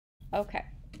Okay,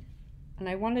 and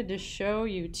I wanted to show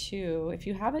you too, if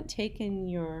you haven't taken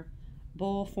your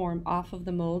bowl form off of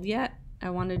the mold yet, I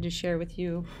wanted to share with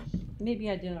you, maybe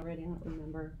I did already, I don't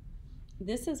remember.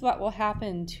 This is what will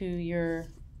happen to your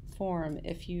form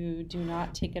if you do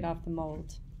not take it off the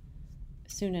mold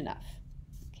soon enough.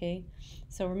 Okay,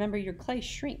 so remember your clay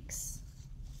shrinks,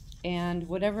 and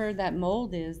whatever that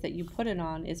mold is that you put it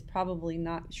on is probably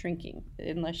not shrinking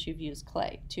unless you've used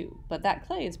clay too. But that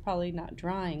clay is probably not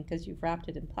drying because you've wrapped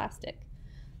it in plastic.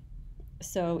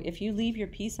 So if you leave your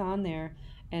piece on there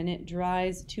and it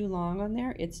dries too long on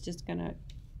there, it's just gonna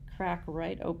crack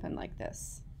right open like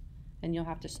this, and you'll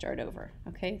have to start over.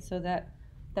 Okay, so that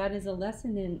is a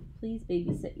lesson in please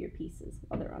babysit your pieces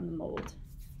while they're on the mold,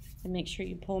 and make sure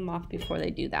you pull them off before they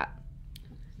do that.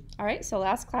 All right, so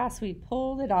last class we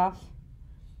pulled it off,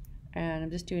 and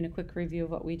I'm just doing a quick review of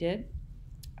what we did.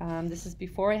 This is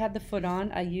before I had the foot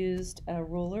on. I used a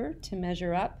ruler to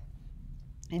measure up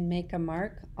and make a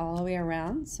mark all the way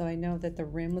around, so I know that the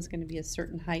rim was going to be a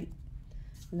certain height,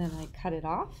 and then I cut it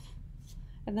off.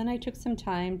 And then I took some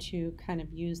time to kind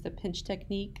of use the pinch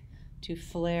technique to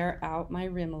flare out my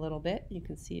rim a little bit. You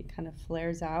can see it kind of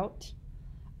flares out,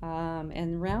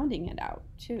 and rounding it out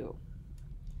too.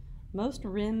 Most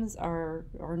rims are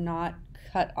not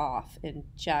cut off and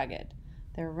jagged.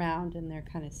 They're round and they're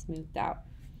kind of smoothed out.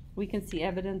 We can see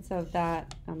evidence of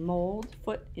that mold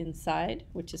foot inside,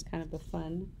 which is kind of a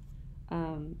fun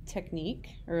technique,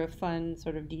 or a fun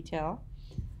sort of detail.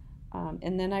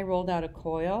 And then I rolled out a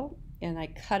coil and I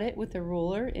cut it with a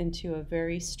ruler into a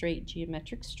very straight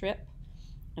geometric strip,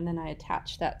 and then I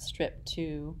attached that strip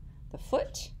to the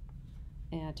foot.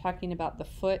 And talking about the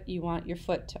foot, you want your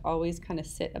foot to always kind of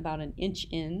sit about an inch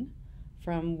in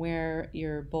from where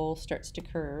your bowl starts to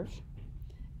curve.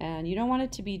 And you don't want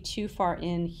it to be too far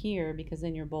in here because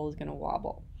then your bowl is going to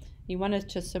wobble. You want it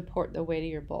to support the weight of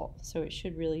your bowl. So it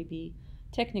should really be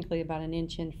technically about an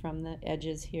inch in from the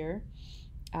edges here,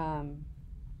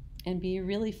 and be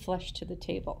really flush to the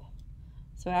table.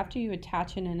 So after you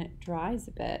attach it and it dries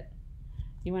a bit,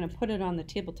 you want to put it on the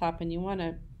tabletop and you want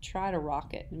to try to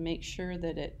rock it and make sure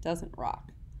that it doesn't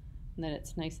rock and that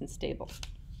it's nice and stable.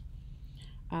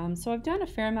 So I've done a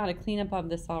fair amount of cleanup of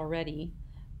this already,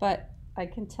 but I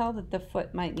can tell that the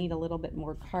foot might need a little bit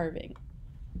more carving.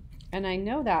 And I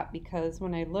know that because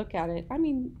when I look at it, I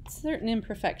mean, certain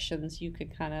imperfections you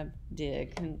could kind of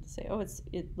dig and say, oh,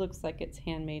 it looks like it's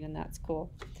handmade and that's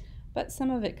cool. But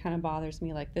some of it kind of bothers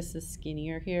me, like this is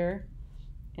skinnier here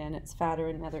and it's fatter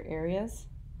in other areas.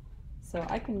 So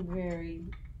I can very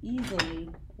easily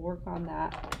work on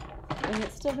that. And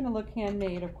it's still going to look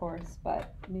handmade, of course,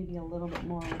 but maybe a little bit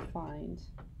more refined.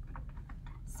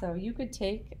 So you could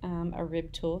take a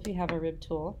rib tool if you have a rib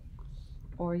tool,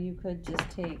 or you could just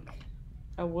take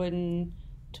a wooden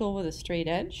tool with a straight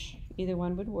edge. Either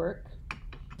one would work.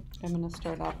 I'm going to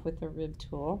start off with a rib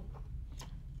tool.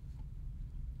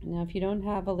 Now if you don't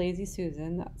have a Lazy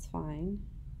Susan, that's fine.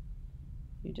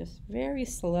 You just very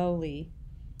slowly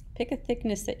pick a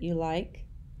thickness that you like,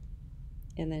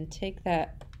 and then take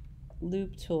that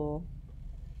loop tool,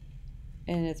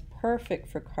 and it's perfect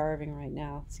for carving right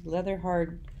now. See, leather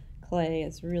hard clay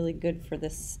is really good for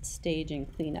this stage in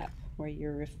cleanup where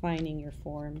you're refining your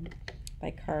form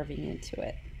by carving into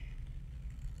it.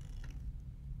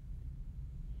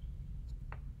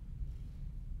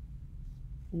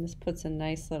 And this puts a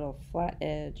nice little flat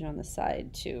edge on the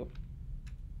side too.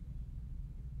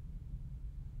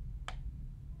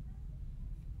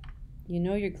 You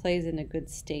know your clay's in a good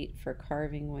state for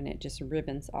carving when it just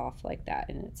ribbons off like that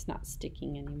and it's not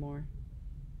sticking anymore.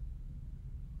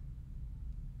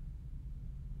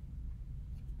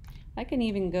 I can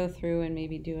even go through and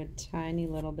maybe do a tiny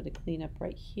little bit of cleanup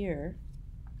right here.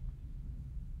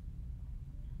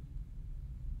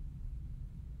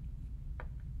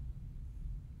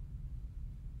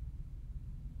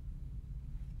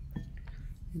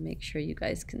 Make sure you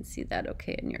guys can see that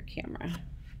okay in your camera.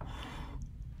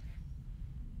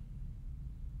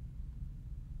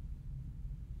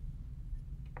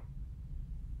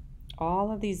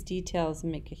 All of these details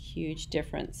make a huge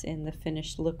difference in the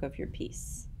finished look of your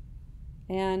piece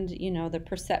and, you know, the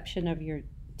perception of your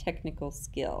technical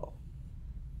skill.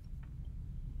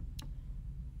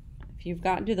 If you've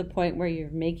gotten to the point where you're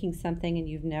making something and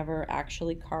you've never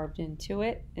actually carved into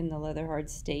it in the leather hard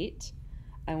state,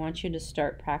 I want you to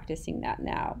start practicing that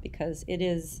now, because it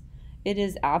is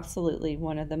absolutely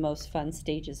one of the most fun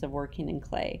stages of working in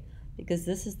clay, because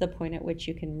this is the point at which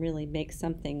you can really make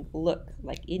something look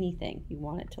like anything you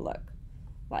want it to look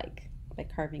like by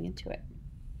carving into it.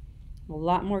 A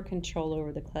lot more control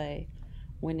over the clay,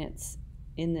 when it's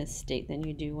in this state than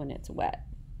you do when it's wet.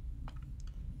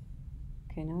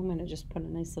 Okay, now I'm going to just put a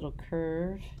nice little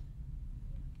curve.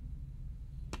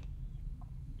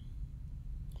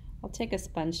 I'll take a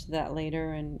sponge to that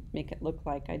later and make it look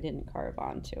like I didn't carve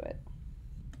onto it.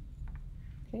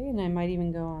 Okay, and I might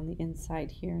even go on the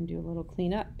inside here and do a little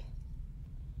cleanup.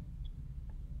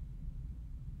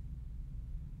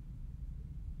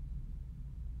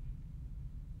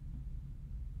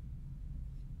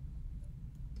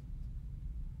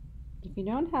 If you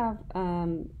don't have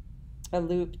a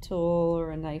loop tool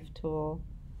or a knife tool,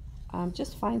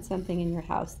 just find something in your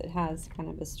house that has kind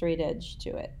of a straight edge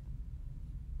to it.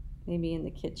 Maybe in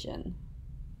the kitchen,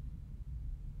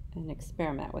 and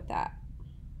experiment with that.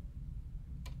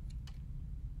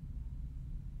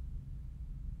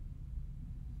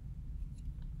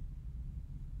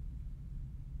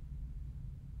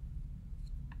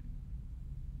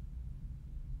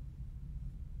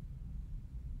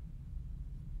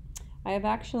 I have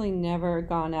actually never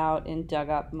gone out and dug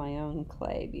up my own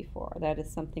clay before. That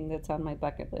is something that's on my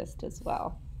bucket list as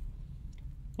well.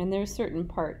 And there's certain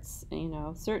parts, you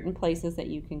know, certain places that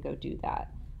you can go do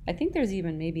that. I think there's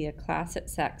even maybe a class at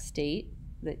Sac State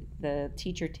that the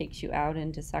teacher takes you out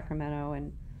into Sacramento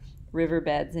and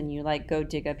riverbeds, and you like go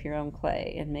dig up your own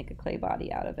clay and make a clay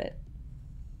body out of it.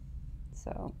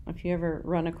 So if you ever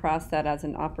run across that as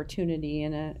an opportunity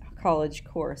in a college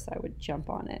course, I would jump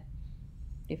on it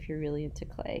if you're really into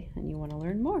clay and you want to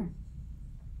learn more.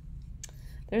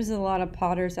 There's a lot of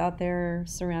potters out there,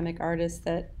 ceramic artists,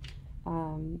 that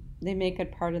they make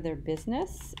it part of their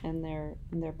business and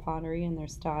their pottery and their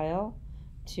style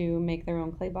to make their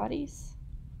own clay bodies.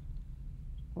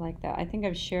 I like that. I think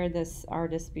I've shared this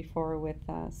artist before with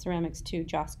Ceramics II,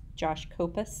 Josh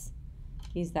Kopus.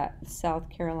 He's that North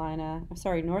Carolina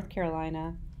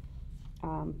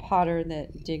potter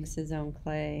that digs his own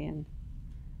clay and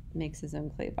makes his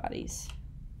own clay bodies.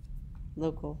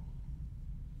 Local.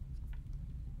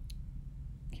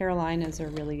 Carolinas are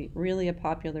really a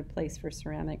popular place for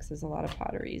ceramics. There's a lot of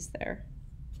potteries there.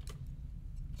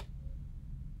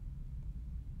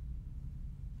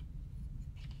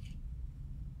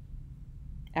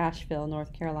 Asheville,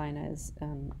 North Carolina is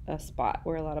a spot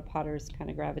where a lot of potters kind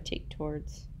of gravitate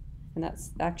towards. And that's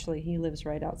actually, he lives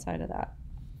right outside of that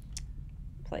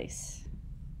place.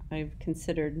 I've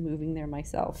considered moving there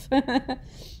myself.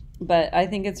 But I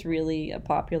think it's really a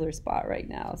popular spot right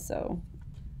now. So,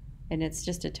 and it's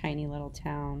just a tiny little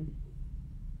town.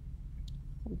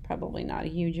 Probably not a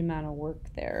huge amount of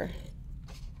work there.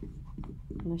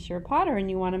 Unless you're a potter and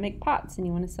you want to make pots and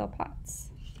you want to sell pots.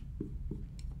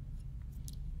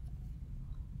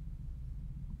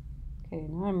 Okay,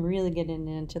 now I'm really getting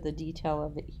into the detail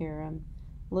of it here. I'm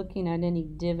looking at any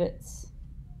divots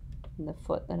in the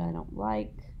foot that I don't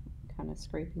like, kind of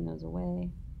scraping those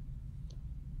away.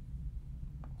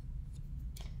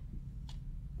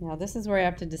 Now this is where I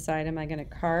have to decide, am I going to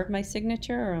carve my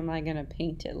signature or am I going to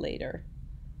paint it later?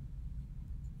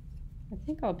 I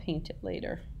think I'll paint it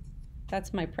later.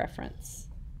 That's my preference.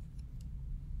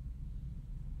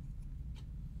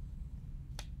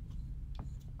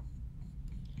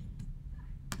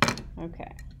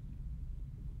 Okay.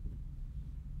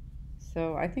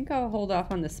 So I think I'll hold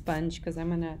off on the sponge because I'm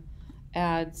going to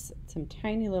add some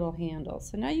tiny little handles.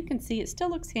 So now you can see it still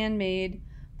looks handmade,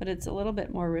 but it's a little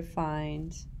bit more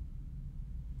refined.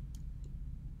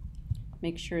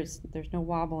 Make sure there's no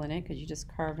wobble in it because you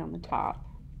just carved on the top.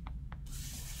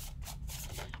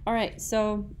 All right,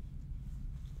 so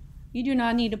you do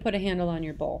not need to put a handle on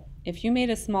your bowl. If you made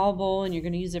a small bowl and you're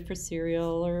going to use it for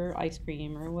cereal or ice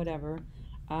cream or whatever,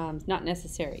 not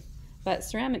necessary. But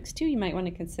ceramics too, you might want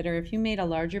to consider if you made a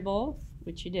larger bowl,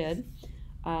 which you did,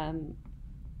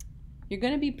 you're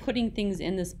going to be putting things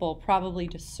in this bowl probably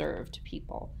to serve to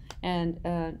people. And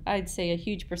I'd say a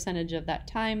huge percentage of that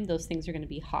time, those things are going to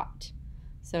be hot.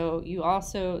 So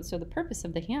the purpose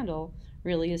of the handle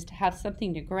really is to have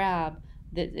something to grab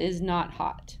that is not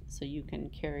hot. So you can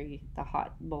carry the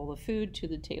hot bowl of food to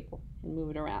the table and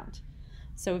move it around.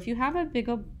 So if you have a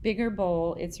bigger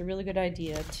bowl, it's a really good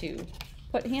idea to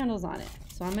put handles on it.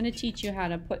 So I'm going to teach you how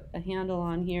to put a handle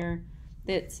on here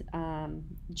that's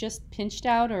just pinched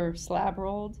out or slab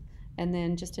rolled, and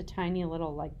then just a tiny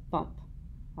little like bump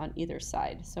on either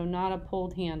side. So not a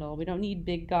pulled handle. We don't need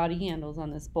big gaudy handles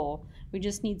on this bowl. We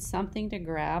just need something to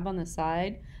grab on the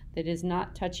side that is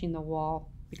not touching the wall,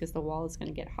 because the wall is going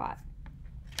to get hot.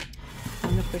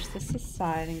 I'm going to push this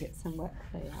aside and get some wet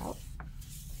clay out.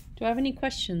 Do I have any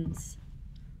questions?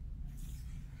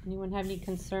 Anyone have any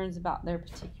concerns about their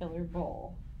particular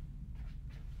bowl?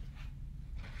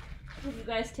 Have you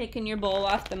guys taken your bowl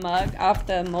off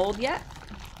the mold yet?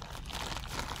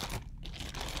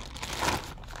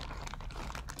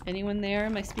 Anyone there?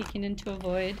 Am I speaking into a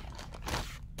void?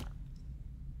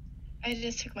 I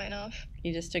just took mine off.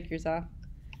 You just took yours off?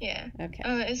 Yeah. Okay.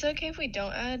 Is it okay if we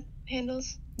don't add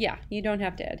handles? Yeah, you don't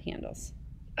have to add handles.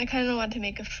 I kind of want to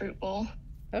make a fruit bowl.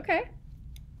 Okay.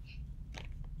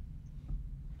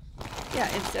 Yeah,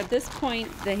 it's at this point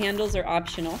the handles are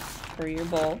optional for your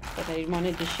bowl, but I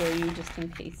wanted to show you just in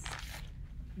case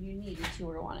you needed to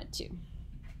or wanted to.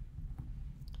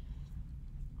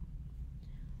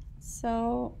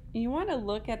 So you want to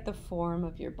look at the form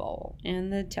of your bowl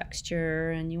and the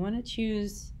texture, and you want to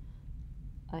choose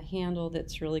a handle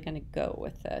that's really going to go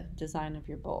with the design of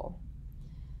your bowl.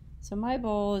 So my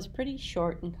bowl is pretty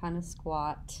short and kind of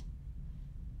squat,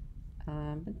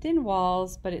 thin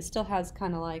walls, but it still has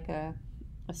kind of like a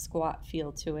squat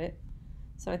feel to it.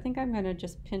 So I think I'm going to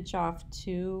just pinch off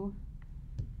 2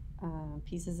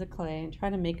 pieces of clay and try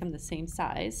to make them the same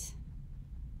size.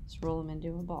 Just roll them into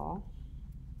a ball.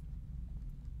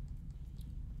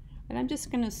 And I'm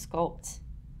just going to sculpt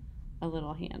a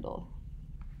little handle.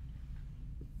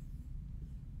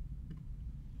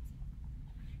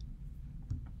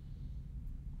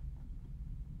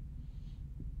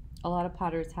 A lot of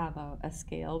potters have a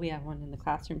scale. We have one in the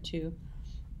classroom too.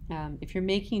 If you're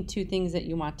making 2 things that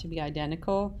you want to be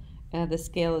identical, the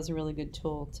scale is a really good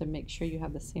tool to make sure you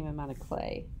have the same amount of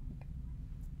clay.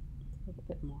 A little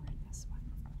bit more in this one.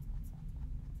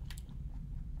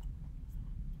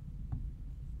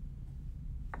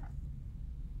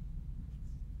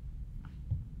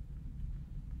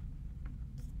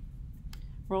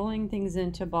 Rolling things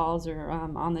into balls or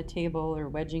on the table or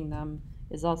wedging them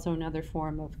is also another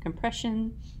form of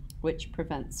compression, which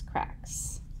prevents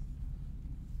cracks.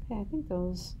 Okay, I think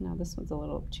those, no, this one's a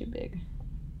little too big.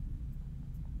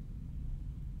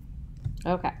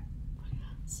 Okay,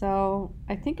 so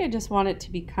I think I just want it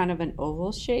to be kind of an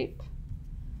oval shape.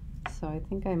 So I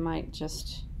think I might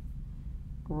just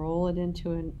roll it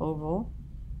into an oval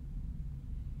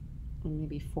and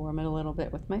maybe form it a little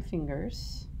bit with my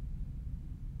fingers.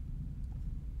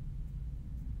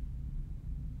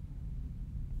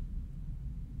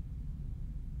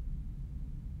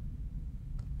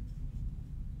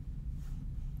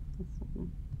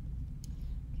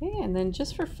 Okay, and then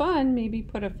just for fun, maybe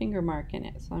put a finger mark in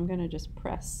it. So I'm going to just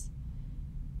press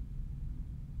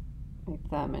my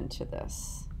thumb into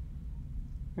this.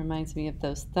 Reminds me of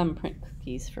those thumbprint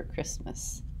cookies for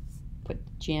Christmas. Put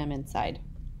jam inside.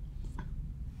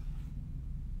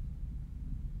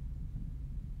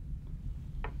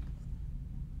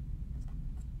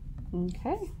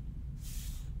 Okay,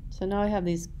 so now I have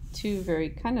these 2 very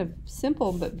kind of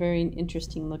simple but very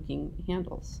interesting looking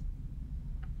handles.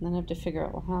 And then I have to figure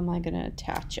out, well, how am I going to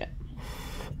attach it?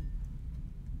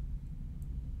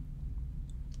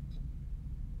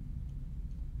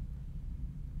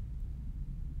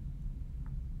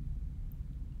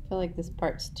 I feel like this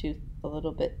part's a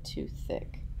little bit too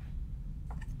thick.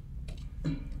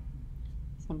 So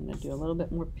I'm going to do a little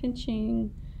bit more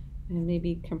pinching and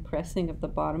maybe compressing of the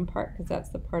bottom part, because that's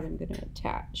the part I'm going to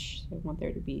attach. So I want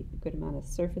there to be a good amount of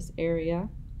surface area.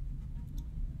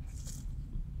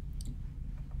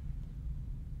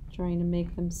 Trying to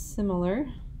make them similar,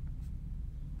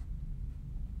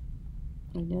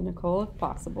 identical if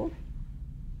possible.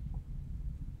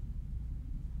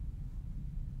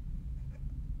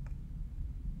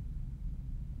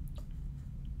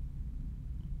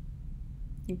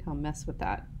 I think I'll mess with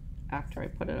that after I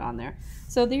put it on there.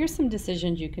 So there's some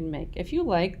decisions you can make. If you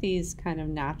like these kind of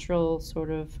natural sort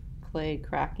of clay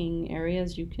cracking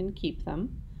areas, you can keep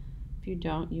them. If you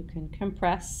don't, you can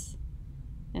compress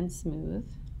and smooth.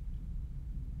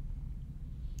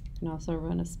 You can also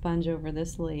run a sponge over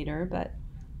this later, but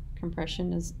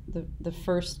compression is the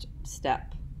first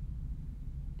step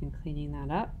in cleaning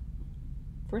that up.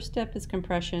 First step is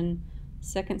compression.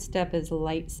 Second step is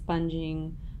light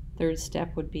sponging. Third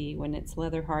step would be when it's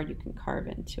leather hard, you can carve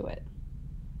into it.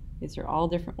 These are all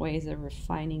different ways of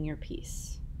refining your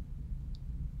piece.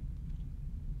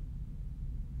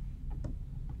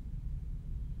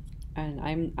 And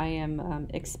I am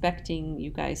expecting you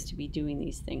guys to be doing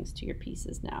these things to your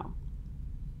pieces now.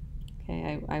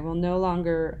 Okay, I will no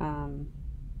longer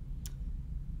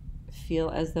feel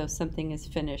as though something is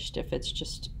finished if it's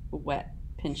just wet,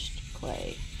 pinched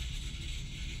clay.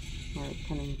 We're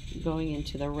kind of going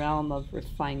into the realm of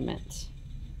refinement.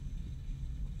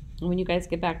 And when you guys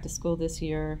get back to school this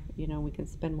year, you know, we can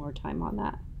spend more time on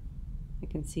that. I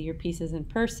can see your pieces in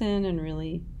person and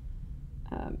really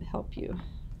help you.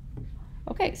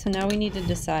 Okay, so now we need to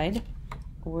decide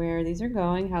where these are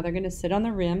going, how they're going to sit on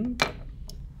the rim.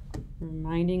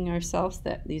 Reminding ourselves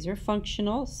that these are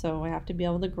functional, so we have to be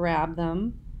able to grab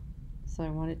them. So I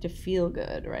want it to feel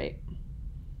good, right?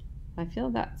 I feel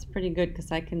that's pretty good because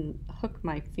I can hook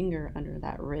my finger under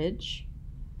that ridge.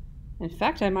 In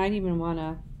fact, I might even want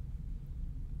to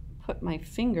put my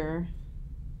finger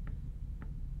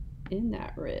in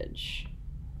that ridge.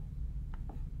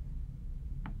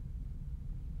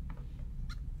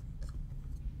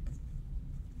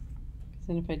 Because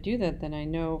then if I do that, then I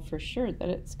know for sure that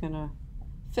it's going to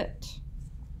fit.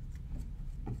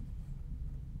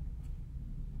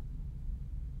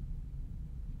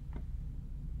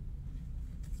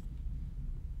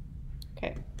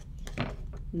 Okay.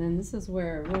 And then this is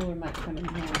where a ruler might come in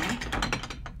handy,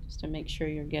 just to make sure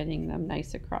you're getting them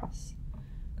nice across,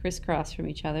 crisscross from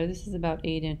each other. This is about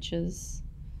 8 inches.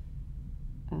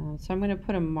 So I'm going to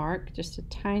put a mark, just a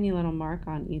tiny little mark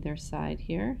on either side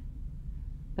here.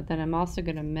 But then I'm also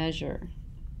going to measure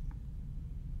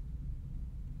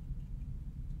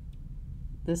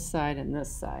this side and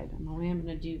this side. And the way I'm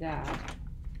going to do that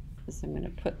is I'm going to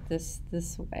put this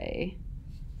way,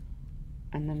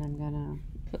 and then I'm going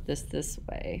to put this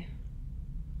way.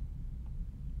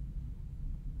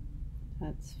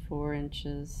 That's 4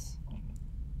 inches.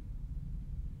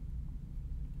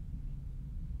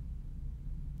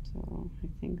 So I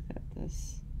think that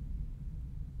this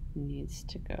needs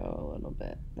to go a little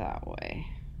bit that way.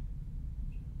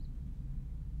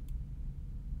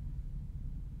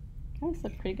 Okay, this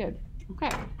looks pretty good. Okay,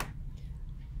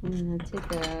 I'm going to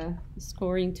take a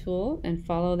scoring tool and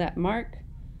follow that mark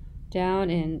down,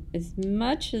 and as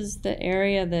much as the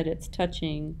area that it's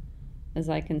touching as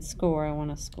I can score, I want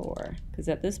to score, because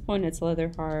at this point it's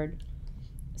leather hard,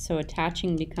 so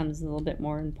attaching becomes a little bit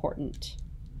more important.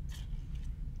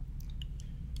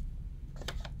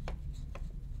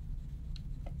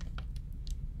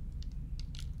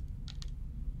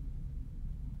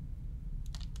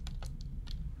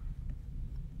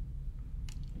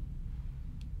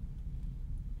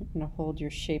 I'm going to hold your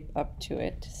shape up to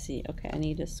it to see, okay, I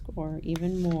need to score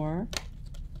even more.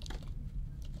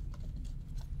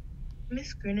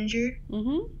 Miss Greninger,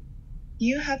 Mm-hmm.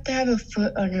 you have to have a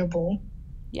foot on your bowl.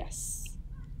 Yes.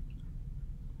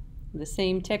 The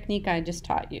same technique I just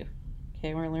taught you.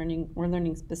 Okay, we're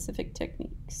learning specific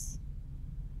techniques.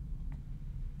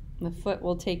 The foot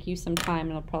will take you some time.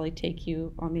 It'll probably take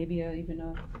you, or maybe even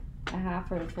a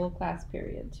half or a full class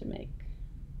period to make.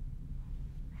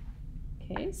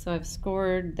 Okay, so I've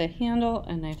scored the handle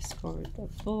and I've scored the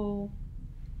bowl.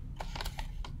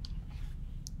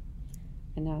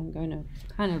 And now I'm going to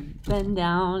kind of bend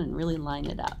down and really line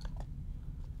it up.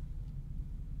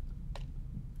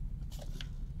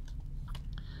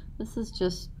 This is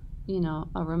just, you know,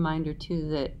 a reminder too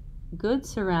that good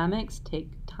ceramics take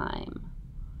time.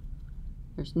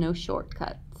 There's no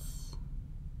shortcuts.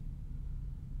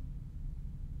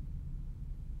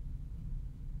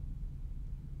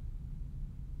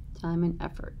 Time and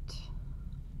effort.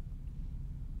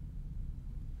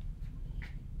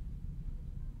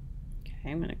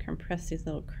 Okay, I'm going to compress these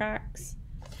little cracks.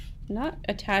 I'm not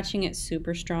attaching it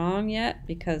super strong yet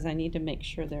because I need to make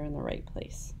sure they're in the right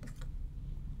place.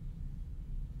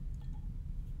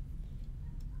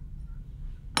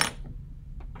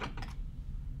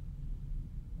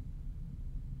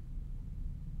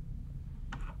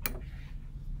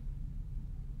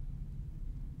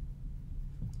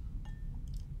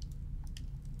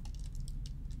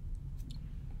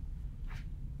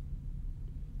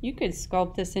 You could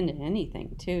sculpt this into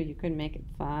anything too. You could make it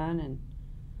fun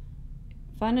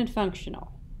and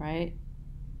functional, right?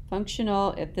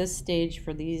 Functional at this stage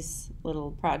for these little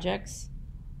projects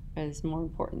is more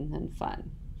important than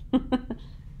fun.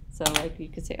 So like you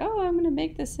could say, oh, I'm going to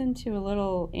make this into a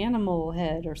little animal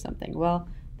head or something. Well,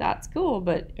 that's cool,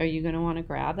 but are you going to want to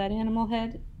grab that animal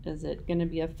head? Is it going to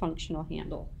be a functional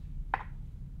handle?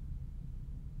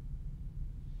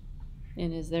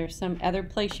 And is there some other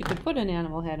place you could put an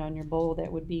animal head on your bowl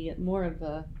that would be more of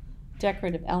a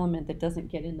decorative element that doesn't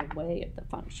get in the way of the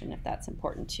function, if that's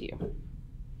important to you?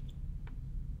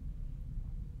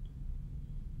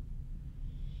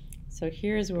 So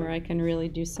here's where I can really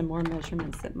do some more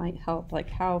measurements that might help, like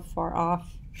how far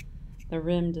off the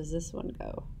rim does this one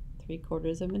go?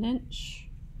 3/4 of an inch,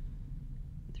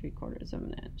 3/4 of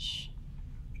an inch.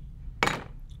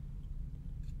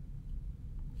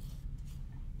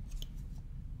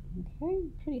 Okay,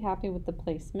 pretty happy with the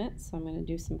placement, so I'm going to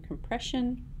do some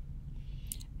compression.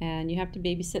 And you have to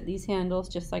babysit these handles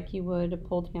just like you would a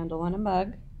pulled handle on a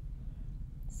mug.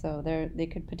 So they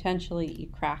could potentially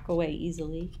crack away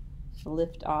easily,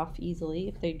 lift off easily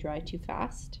if they dry too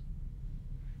fast.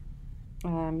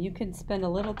 You can spend a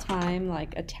little time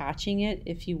like attaching it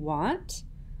if you want,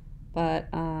 but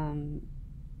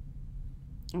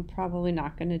I'm probably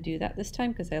not going to do that this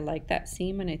time because I like that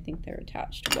seam and I think they're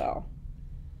attached well.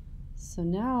 So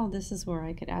now this is where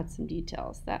I could add some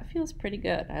details. That feels pretty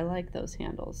good. I like those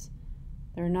handles.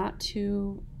 They're not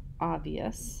too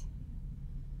obvious,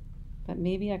 but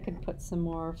maybe I could put some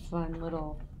more fun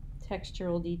little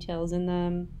textural details in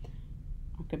them.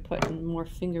 I could put in more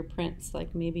fingerprints,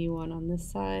 like maybe one on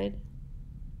this side.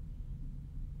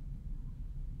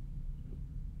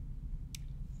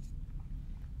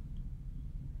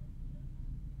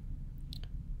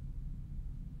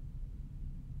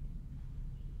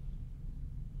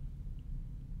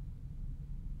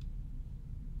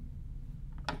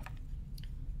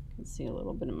 You can see a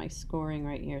little bit of my scoring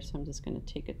right here, so I'm just going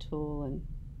to take a tool and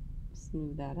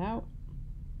smooth that out.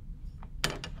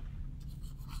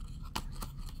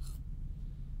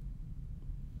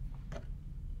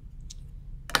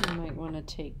 You might want to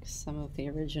take some of the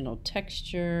original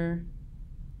texture,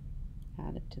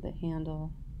 add it to the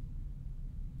handle.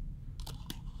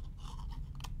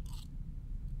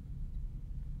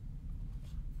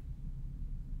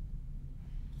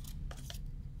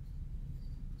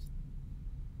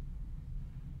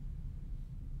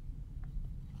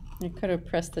 I could have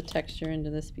pressed the texture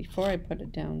into this before I put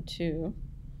it down too.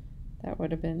 That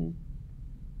would have been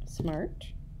smart.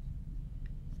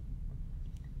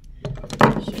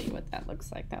 I'll show you what that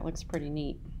looks like. That looks pretty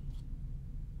neat.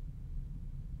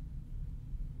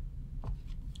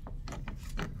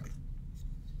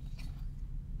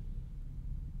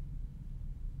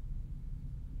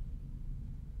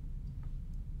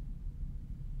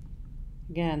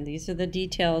 Again, these are the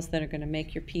details that are going to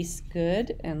make your piece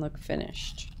good and look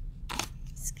finished.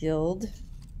 Skilled.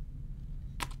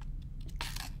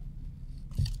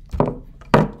 That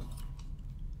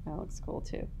looks cool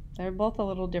too. They're both a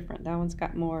little different. That one's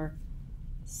got more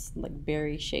like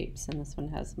berry shapes and this one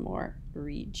has more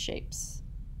reed shapes.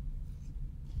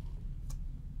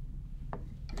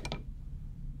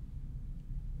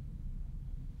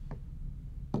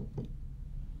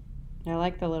 I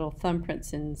like the little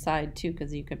thumbprints inside too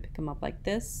because you could pick them up like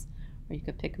this or you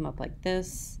could pick them up like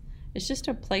this. It's just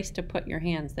a place to put your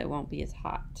hands that won't be as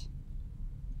hot.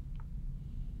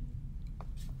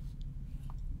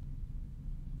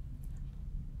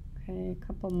 Okay, a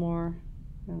couple more,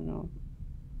 I don't know,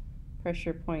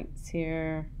 pressure points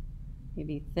here.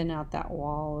 Maybe thin out that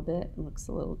wall a bit. It looks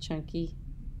a little chunky.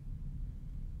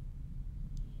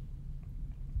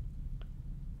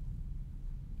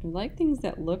 I like things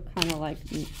that look kind of like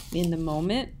in the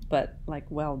moment, but like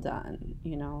well done,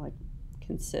 you know, like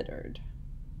considered.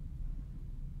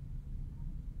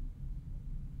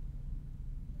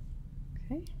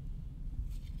 Okay.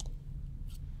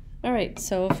 All right,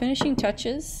 so finishing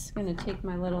touches. I'm going to take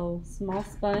my little small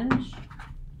sponge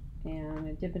and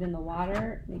I dip it in the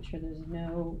water. Make sure there's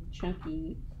no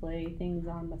chunky clay things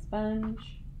on the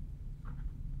sponge.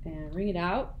 And wring it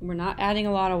out. We're not adding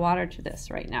a lot of water to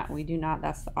this right now. We do not.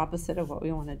 That's the opposite of what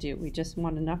we want to do. We just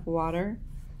want enough water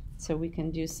so we can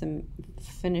do some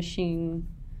finishing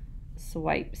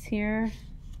swipes here.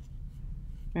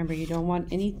 Remember, you don't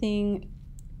want anything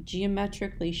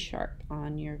geometrically sharp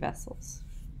on your vessels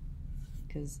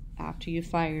because after you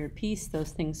fire your piece,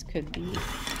 those things could be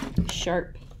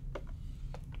sharp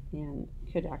and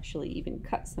could actually even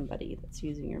cut somebody that's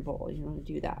using your bowl. You don't want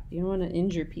to do that. You don't want to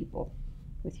injure people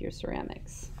with your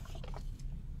ceramics.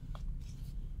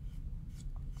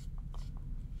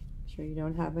 Make sure you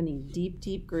don't have any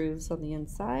deep grooves on the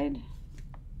inside.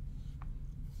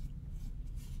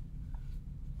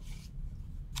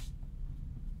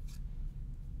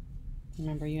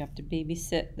 Remember, you have to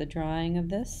babysit the drying of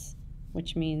this,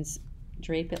 which means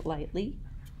drape it lightly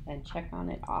and check on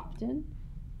it often.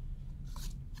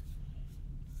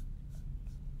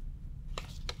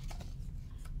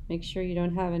 Make sure you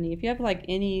don't have any, if you have like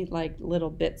any like little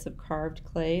bits of carved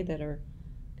clay that are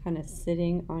kind of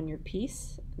sitting on your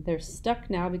piece, they're stuck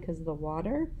now because of the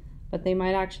water, but they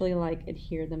might actually like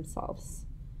adhere themselves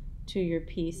to your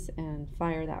piece and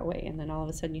fire that way. And then all of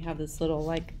a sudden you have this little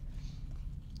like,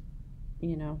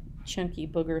 you know, chunky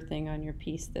booger thing on your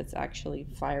piece that's actually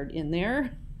fired in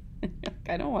there.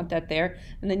 I don't want that there.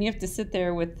 And then you have to sit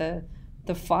there with the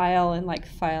file and like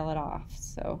file it off.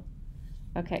 So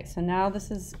okay, so now this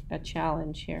is a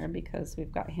challenge here because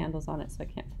we've got handles on it, so I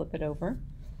can't flip it over.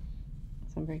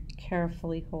 So I'm very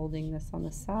carefully holding this on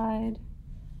the side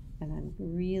and then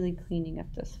really cleaning up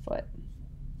this foot.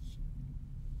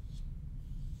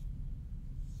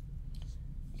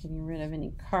 Getting rid of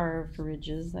any carved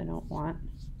ridges I don't want.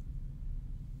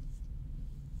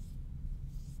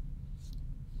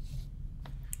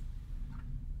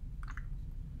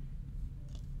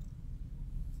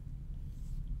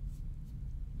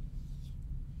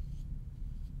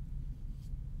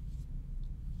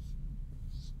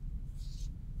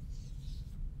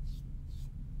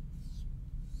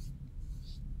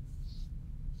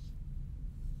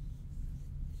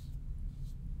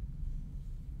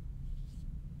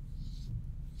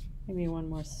 Maybe one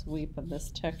more sweep of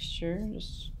this texture,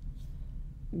 just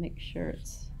make sure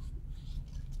it's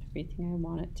everything I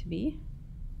want it to be.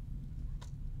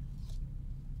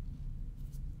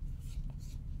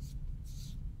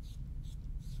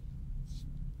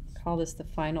 Call this the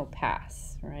final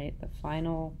pass, right? The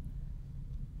final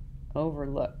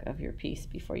overlook of your piece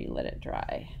before you let it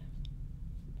dry.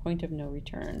 Point of no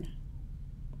return.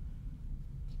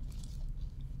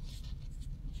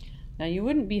 Now you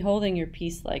wouldn't be holding your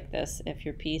piece like this if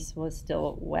your piece was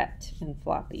still wet and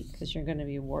floppy, because you're going to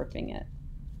be warping it.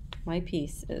 My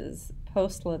piece is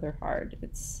post leather hard.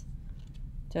 It's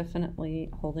definitely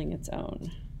holding its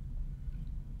own.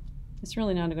 It's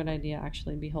really not a good idea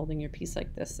actually be holding your piece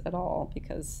like this at all,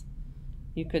 because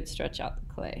you could stretch out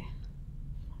the clay.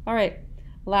 All right,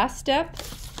 last step,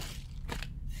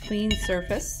 clean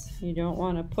surface. You don't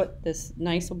want to put this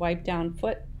nice wipe down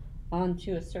foot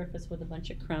onto a surface with a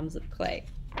bunch of crumbs of clay.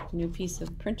 New piece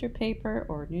of printer paper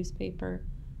or newspaper,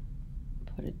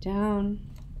 put it down,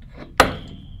 and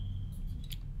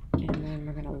then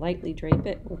we're going to lightly drape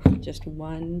it with just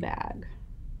one bag.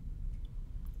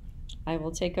 I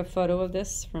will take a photo of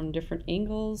this from different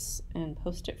angles and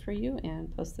post it for you,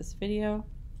 and post this video.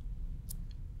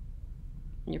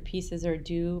 Your pieces are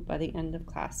due by the end of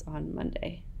class on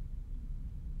Monday.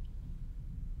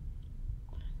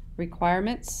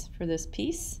 Requirements for this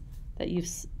piece: that you've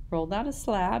rolled out a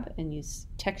slab and you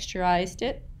texturized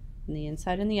it on the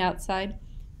inside and the outside.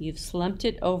 You've slumped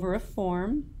it over a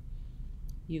form.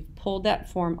 You've pulled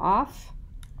that form off.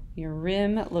 Your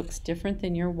rim looks different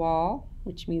than your wall,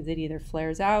 which means it either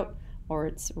flares out or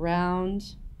it's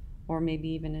round, or maybe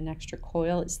even an extra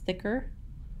coil. It's thicker.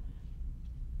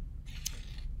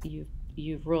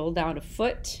 You've rolled out a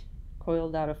foot,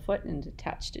 coiled out a foot and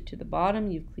attached it to the bottom.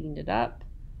 You've cleaned it up,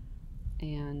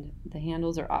 and the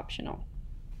handles are optional.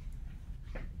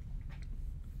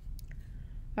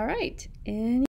 All right.